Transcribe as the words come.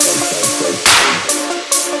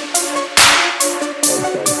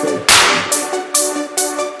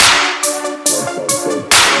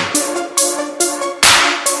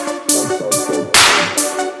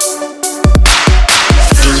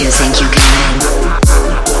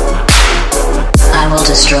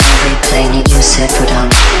destroy every planet you set foot on,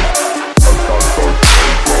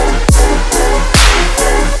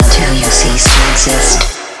 until you cease to exist.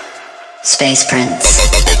 Space Prince.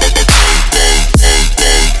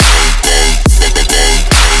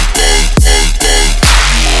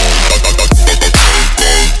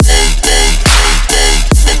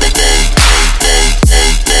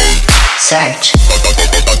 Search.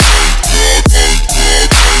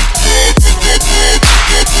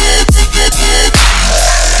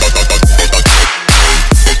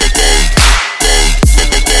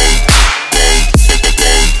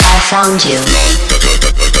 I found you.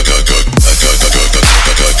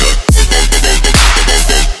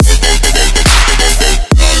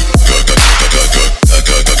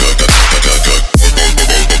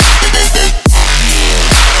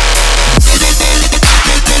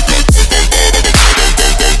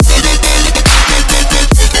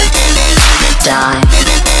 Die.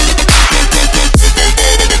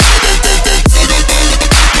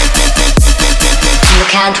 You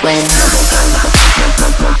can't win.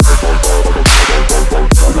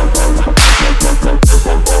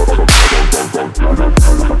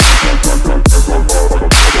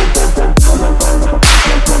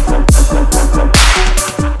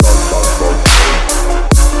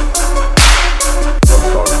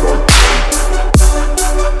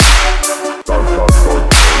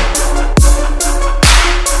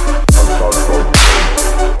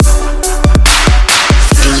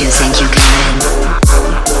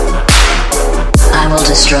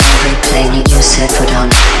 Destroy every planet you set foot on,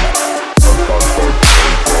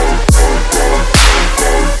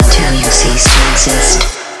 until you cease to exist.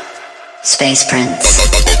 Space Prince.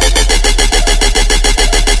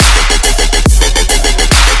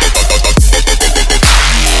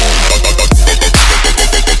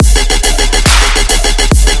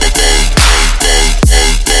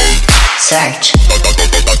 Search.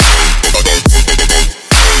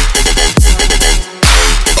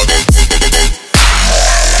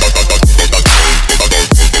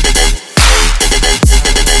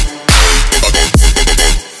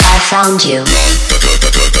 Found you.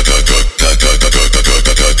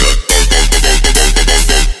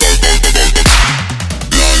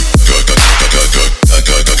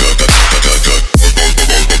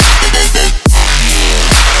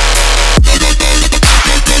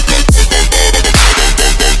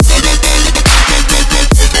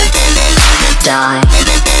 Die.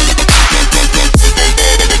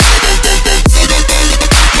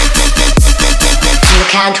 You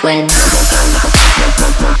can't win.